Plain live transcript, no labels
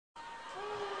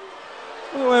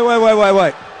Wait, wait, wait, wait,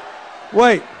 wait.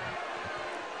 Wait.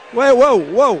 Wait, whoa,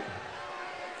 whoa.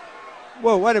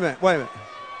 Whoa, wait a minute, wait a minute.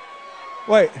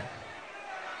 Wait.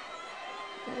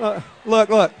 Look,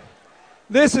 look.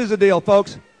 This is the deal,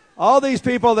 folks. All these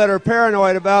people that are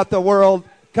paranoid about the world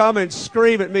come and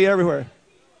scream at me everywhere.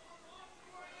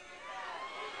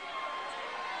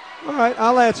 All right,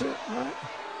 I'll answer. All right.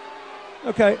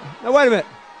 Okay. Now, wait a minute.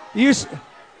 You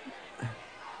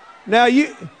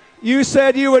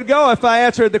said you would go if I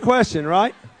answered the question,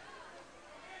 right?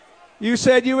 You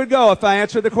said you would go if I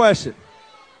answered the question.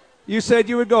 You said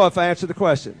you would go if I answered the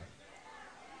question.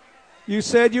 You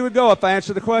said you would go if I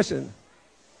answered the question.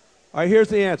 All right, here's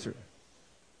the answer.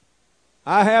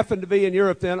 I happened to be in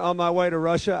Europe then on my way to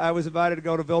Russia. I was invited to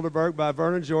go to Bilderberg by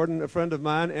Vernon Jordan, a friend of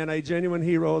mine and a genuine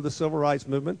hero of the civil rights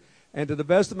movement. And to the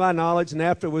best of my knowledge,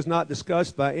 NAFTA was not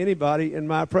discussed by anybody in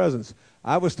my presence.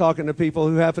 I was talking to people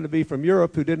who happened to be from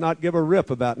Europe who did not give a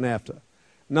rip about NAFTA.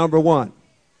 Number one.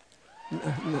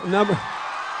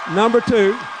 Number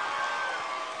two.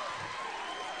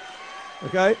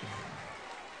 Okay.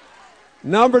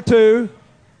 Number two,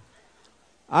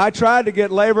 I tried to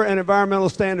get labor and environmental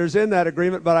standards in that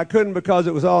agreement, but I couldn't because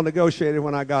it was all negotiated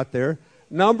when I got there.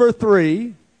 Number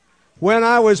three, when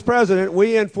I was president,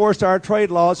 we enforced our trade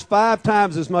laws 5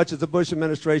 times as much as the Bush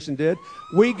administration did.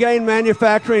 We gained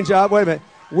manufacturing jobs. Wait a minute.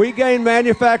 We gained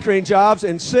manufacturing jobs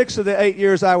in 6 of the 8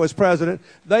 years I was president.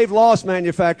 They've lost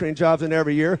manufacturing jobs in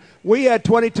every year. We had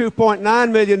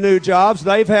 22.9 million new jobs.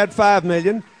 They've had 5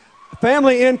 million.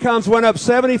 Family incomes went up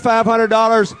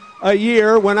 $7,500 a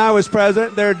year when I was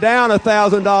president. They're down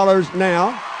 $1,000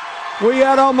 now. We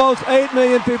had almost 8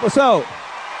 million people. So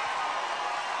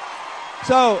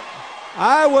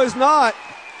I was not.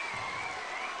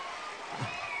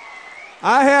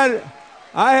 I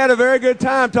had a very good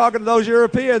time talking to those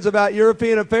Europeans about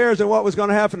European affairs and what was going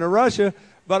to happen to Russia,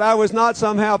 but I was not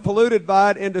somehow polluted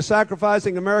by it into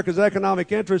sacrificing America's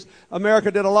economic interests.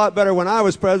 America did a lot better when I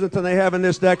was president than they have in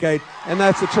this decade, and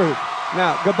that's the truth.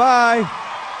 Now, goodbye.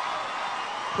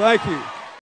 Thank you.